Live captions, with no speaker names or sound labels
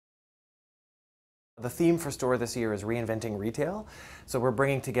The theme for STORE this year is Reinventing Retail. So we're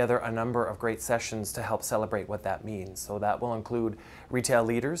bringing together a number of great sessions to help celebrate what that means. So that will include retail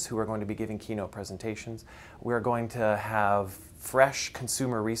leaders who are going to be giving keynote presentations. We're going to have fresh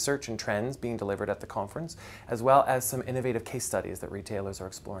consumer research and trends being delivered at the conference, as well as some innovative case studies that retailers are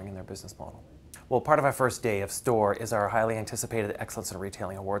exploring in their business model. Well, part of our first day of STORE is our highly anticipated Excellence in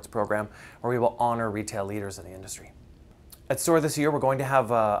Retailing Awards program, where we will honor retail leaders in the industry. At STORE this year, we're going to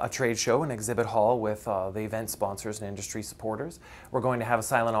have a trade show, an exhibit hall with the event sponsors and industry supporters. We're going to have a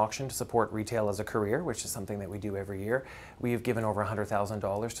silent auction to support retail as a career, which is something that we do every year. We've given over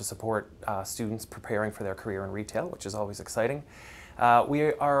 $100,000 to support students preparing for their career in retail, which is always exciting.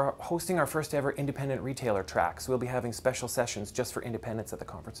 We are hosting our first ever independent retailer track, so we'll be having special sessions just for independents at the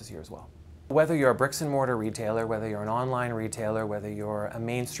conference this year as well. Whether you're a bricks and mortar retailer, whether you're an online retailer, whether you're a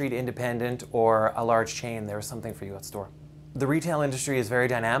Main Street independent or a large chain, there's something for you at STORE. The retail industry is very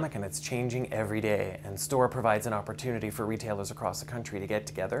dynamic and it's changing every day, and STORE provides an opportunity for retailers across the country to get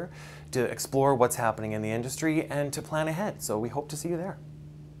together, to explore what's happening in the industry and to plan ahead. So we hope to see you there.